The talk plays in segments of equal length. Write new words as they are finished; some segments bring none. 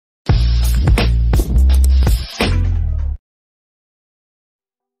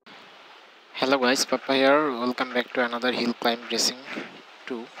guys, Papa here. Welcome back to another hill climb racing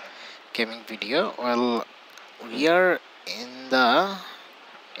 2 gaming video. Well, we are in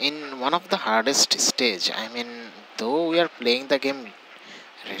one of the hardest stage. I mean, though we are playing the game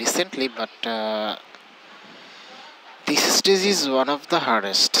recently, but this stage is one of the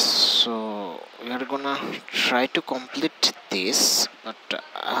hardest. So we are gonna try to complete this. But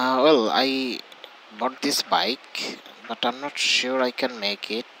well, I bought this bike, but I'm not sure I can make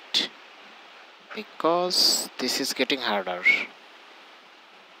it, because this is getting harder.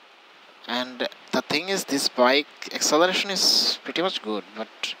 And the thing is, this bike acceleration is pretty much good,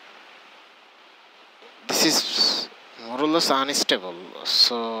 but this is more or less unstable,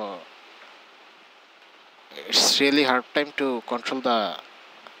 so it's really hard time to control the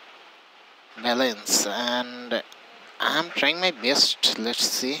balance, and I'm trying my best. Let's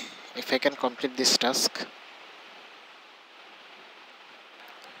see if I can complete this task.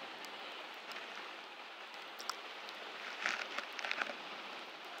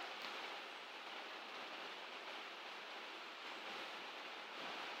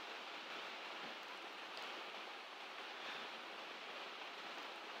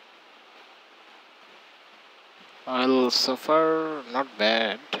 Well, so far not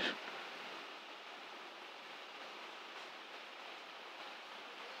bad.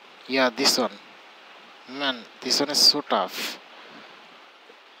 Yeah, this one, man, this one is so tough.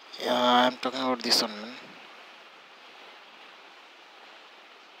 Yeah, I'm talking about this one,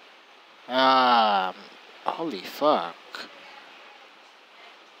 man. Holy fuck.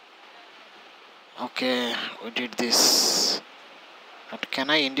 Okay, we did this. But can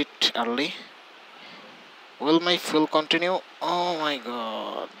I end it early? Will my fuel continue? Oh my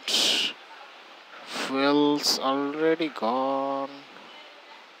god. Fuel's already gone.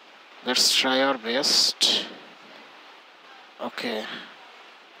 Let's try our best. Okay.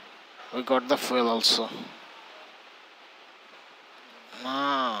 We got the fuel also.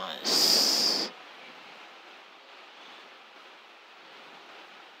 Nice.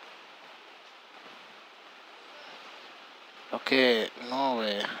 Okay, no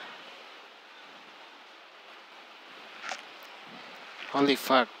way. Holy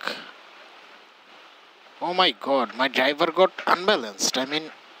fuck. Oh my god, my driver got unbalanced. I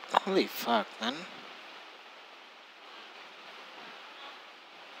mean, holy fuck, man.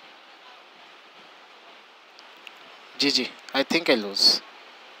 GG, I think I lose.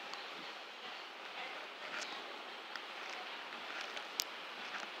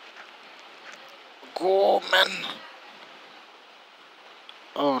 Go, man.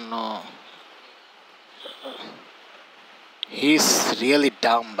 Oh no. He's really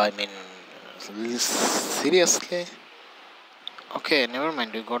dumb. I mean, seriously. Okay, never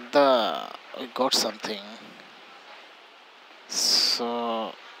mind. We got something.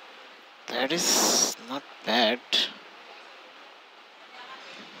 So that is not bad.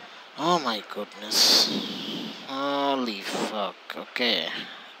 Oh my goodness. Holy fuck. Okay,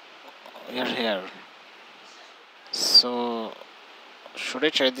 we are here. So should I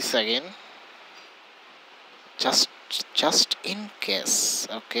try this again? Just in case.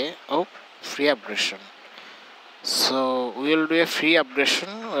 Okay. Oh, free upgradation. So we will do a free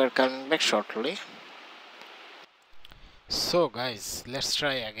upgradation. We're coming back shortly. So guys, let's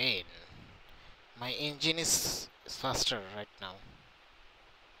try again. My engine is faster right now.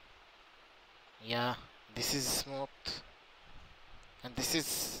 Yeah, this is smooth and this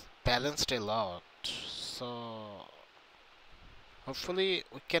is balanced a lot. So hopefully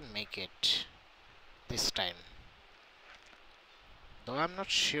we can make it this time. Though I'm not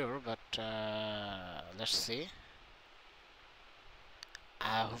sure, but let's see.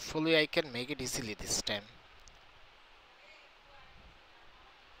 Hopefully I can make it easily this time.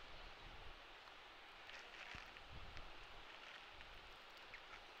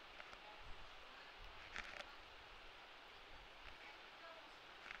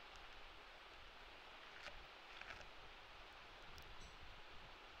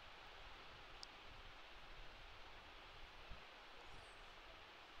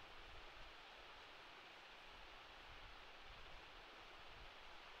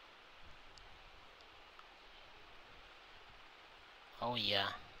 Oh yeah,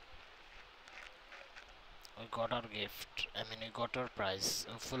 we got our gift. I mean, we got our prize.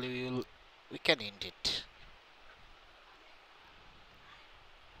 Hopefully we can end it.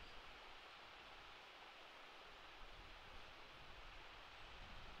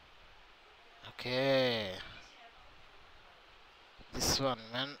 Okay, this one,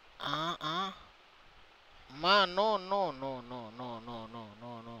 man. Man, no,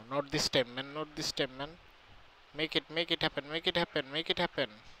 not this time, man. Not this time, man. Make it happen. Make it happen. Make it happen.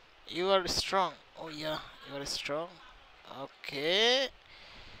 You are strong. Oh yeah, you are strong. Okay.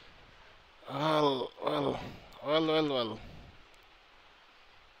 Well, well, well.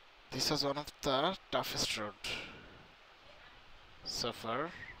 This was one of the toughest road so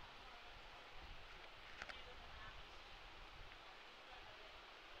far.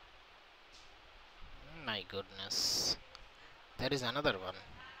 My goodness. There is another one.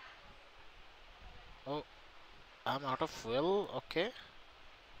 Oh, I'm out of fuel. Okay.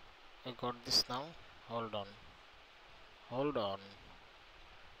 I got this now. Hold on. Hold on.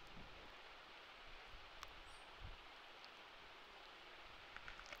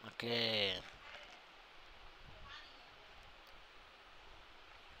 Okay.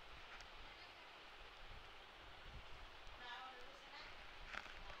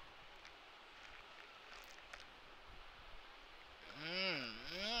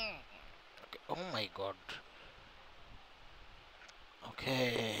 Okay. Oh my god.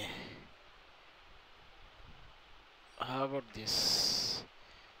 Okay. How about this?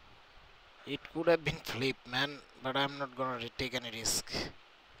 It could have been flip, man, but I'm not gonna take any risk.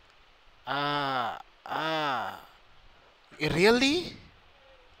 Ah, ah. Really?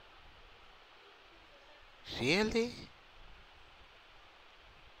 Really?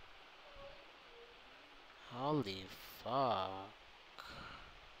 Holy fuck.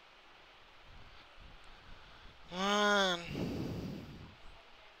 Man.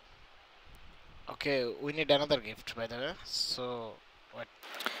 Okay, we need another gift, by the way. So, what?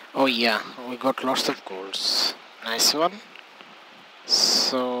 Oh, yeah, we got lots of golds. Nice one.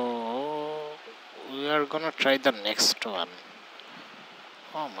 So, we are gonna try the next one.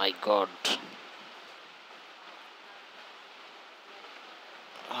 Oh my god.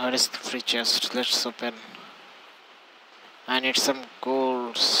 Where is the free chest? Let's open. I need some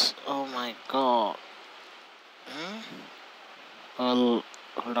golds. Oh my god. Hmm? Well,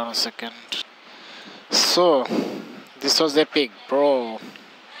 hold on a second. So, this was epic, bro.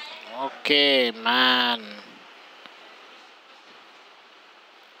 Okay, man.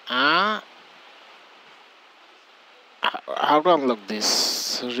 Ah, how to unlock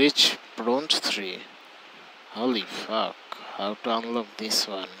this? Reach bronze 3. Holy fuck. How to unlock this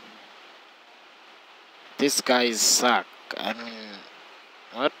one? These guys suck. I mean,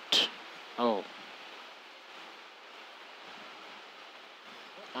 what? Oh.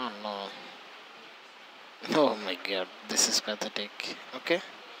 Oh no. Oh my god, this is pathetic. Okay.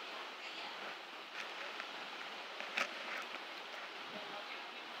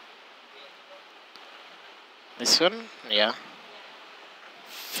 This one? Yeah.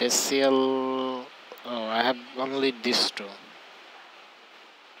 Facial. Oh, I have only these two.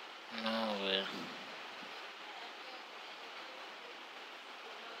 No way.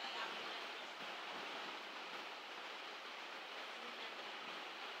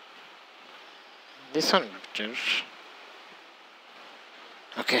 This one better.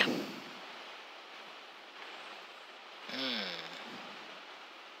 Okay. Hmm.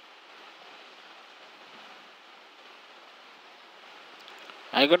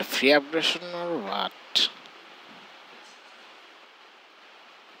 I got a free upgradation or what?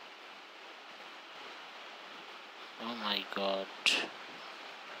 Oh my god.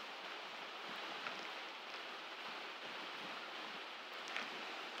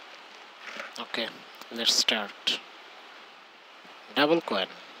 Okay, let's start. Double coin.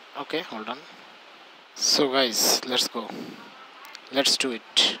 Okay, hold on. So guys, let's go. Let's do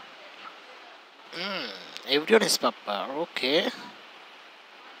it. Everyone is Papa. Okay.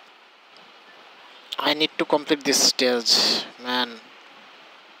 I need to complete this stage, man.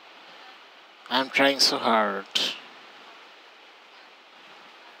 I'm trying so hard.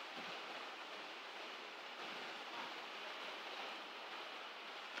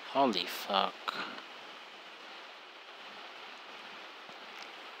 Holy fuck.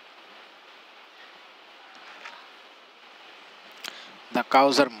 The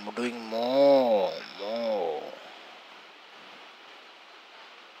cows are doing more.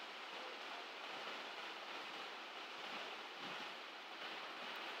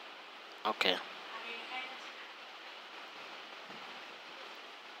 Okay.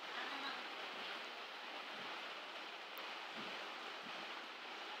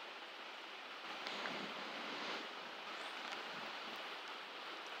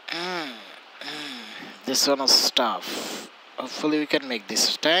 This one is tough. Hopefully we can make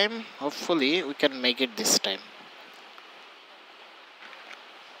this time. Hopefully we can make it this time.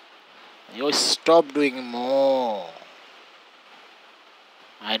 You stop doing more.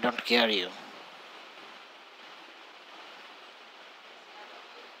 I don't care you.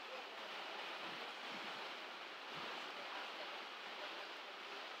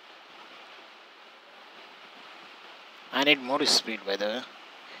 I need more speed, by the way.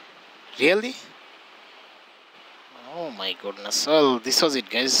 Really? Oh my goodness. Well, this was it,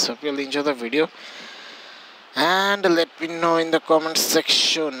 guys. Hope you'll enjoy the video. And let me know in the comment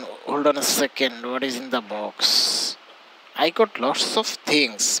section. Hold on a second. What is in the box? I got lots of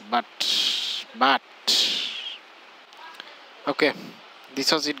things, but okay.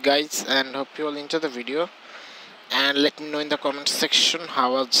 This was it, guys, and hope you all enjoy the video. And let me know in the comment section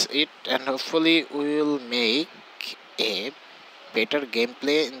how was it, and hopefully we will make a better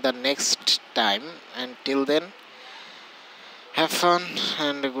gameplay in the next time. Until then, have fun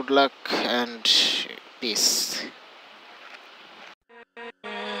and good luck and peace.